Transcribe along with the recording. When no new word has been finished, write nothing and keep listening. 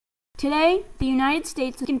Today, the United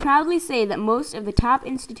States can proudly say that most of the top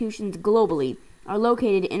institutions globally are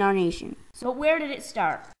located in our nation. So where did it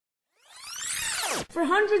start? For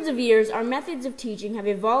hundreds of years, our methods of teaching have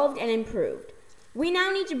evolved and improved. We now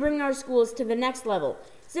need to bring our schools to the next level,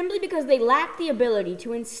 simply because they lack the ability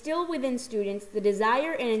to instill within students the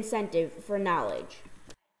desire and incentive for knowledge.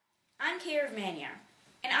 I'm Kairav Maniar,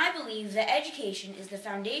 and I believe that education is the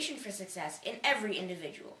foundation for success in every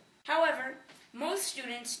individual. However, most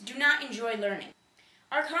students do not enjoy learning.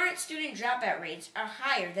 Our current student dropout rates are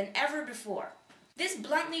higher than ever before. This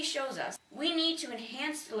bluntly shows us we need to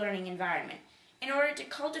enhance the learning environment in order to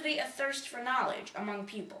cultivate a thirst for knowledge among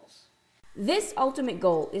pupils. This ultimate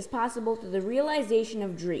goal is possible through the realization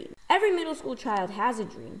of dreams. Every middle school child has a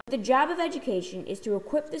dream. The job of education is to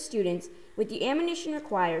equip the students with the ammunition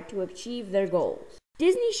required to achieve their goals.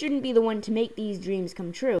 Disney shouldn't be the one to make these dreams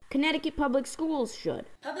come true. Connecticut public schools should.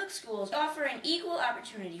 Public schools offer an equal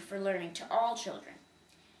opportunity for learning to all children.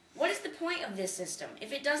 What is the point of this system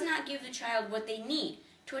if it does not give the child what they need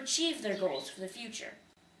to achieve their goals for the future?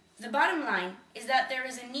 The bottom line is that there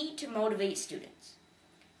is a need to motivate students.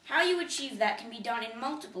 How you achieve that can be done in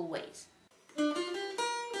multiple ways.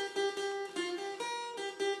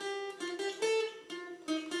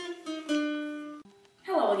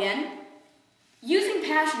 Hello again. Using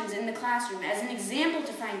passions in the classroom as an example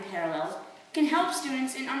to find parallels can help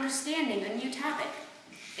students in understanding a new topic.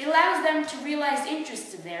 It allows them to realize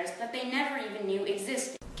interests of theirs that they never even knew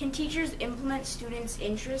existed. Can teachers implement students'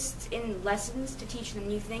 interests in lessons to teach them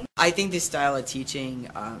new things? I think this style of teaching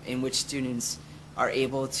in which students are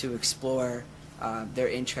able to explore their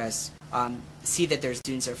interests, see that their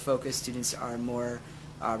students are focused, students are more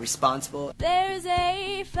responsible. There's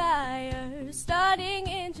a fire starting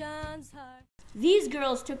in John's heart. These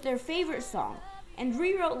girls took their favorite song and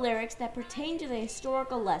rewrote lyrics that pertain to the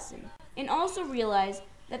historical lesson, and also realized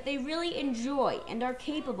that they really enjoy and are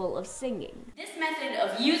capable of singing. This method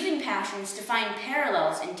of using passions to find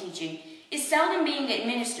parallels in teaching is seldom being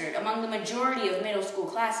administered among the majority of middle school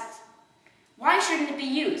classes. Why shouldn't it be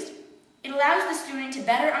used? It allows the student to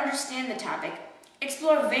better understand the topic,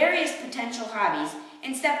 explore various potential hobbies,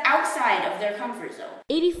 and step outside of their comfort zone.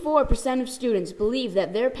 84% of students believe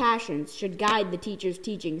that their passions should guide the teacher's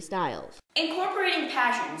teaching styles. Incorporating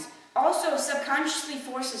passions also subconsciously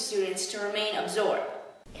forces students to remain absorbed.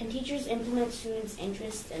 Can teachers implement students'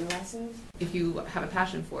 interests in lessons? If you have a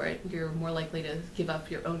passion for it, you're more likely to give up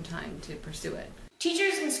your own time to pursue it.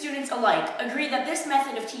 Teachers and students alike agree that this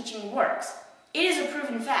method of teaching works. It is a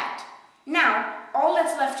proven fact. Now, all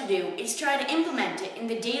that's left to do is try to implement it in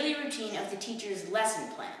the daily routine of the teacher's lesson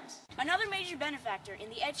plans. Another major benefactor in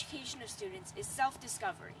the education of students is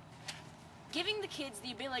self-discovery. Giving the kids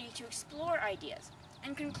the ability to explore ideas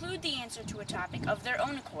and conclude the answer to a topic of their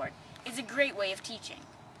own accord is a great way of teaching.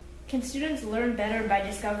 Can students learn better by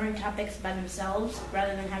discovering topics by themselves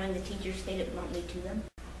rather than having the teacher state it bluntly to them?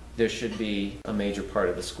 There should be a major part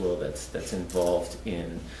of the school that's involved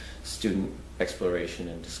in student exploration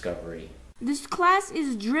and discovery. This class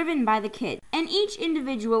is driven by the kids, and each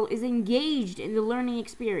individual is engaged in the learning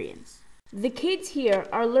experience. The kids here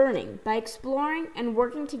are learning by exploring and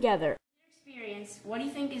working together. In your experience, what do you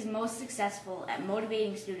think is most successful at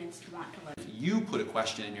motivating students to want to learn? If you put a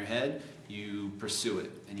question in your head, you pursue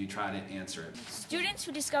it and you try to answer it. Students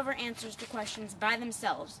who discover answers to questions by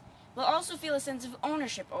themselves will also feel a sense of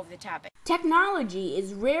ownership over the topic. Technology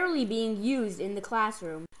is rarely being used in the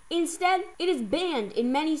classroom. Instead, it is banned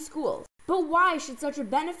in many schools. But why should such a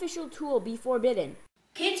beneficial tool be forbidden?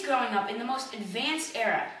 Kids growing up in the most advanced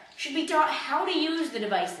era should be taught how to use the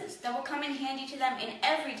devices that will come in handy to them in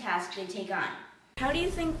every task they take on. How do you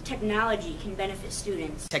think technology can benefit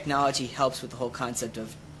students? Technology helps with the whole concept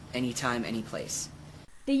of anytime, any place.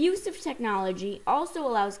 The use of technology also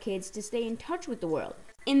allows kids to stay in touch with the world.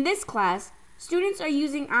 In this class, students are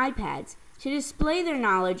using iPads to display their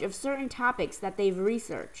knowledge of certain topics that they've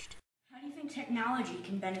researched. How do you think technology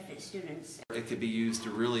can benefit students? It could be used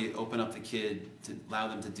to really open up the kid, to allow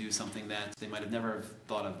them to do something that they might have never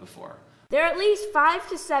thought of before. There are at least 5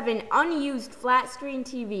 to 7 unused flat-screen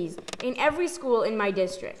TVs in every school in my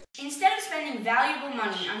district. Instead of spending valuable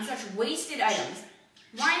money on such wasted items,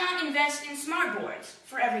 why not invest in smart boards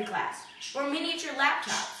for every class, or miniature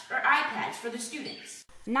laptops or iPads for the students?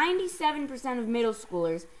 97% of middle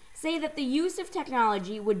schoolers say that the use of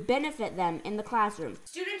technology would benefit them in the classroom.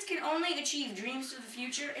 Students can only achieve dreams of the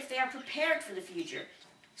future if they are prepared for the future.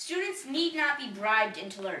 Students need not be bribed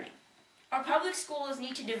into learning. Our public schools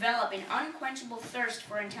need to develop an unquenchable thirst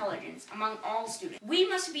for intelligence among all students. We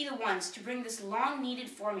must be the ones to bring this long-needed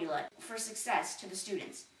formula for success to the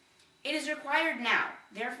students. It is required now,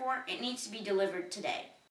 therefore it needs to be delivered today.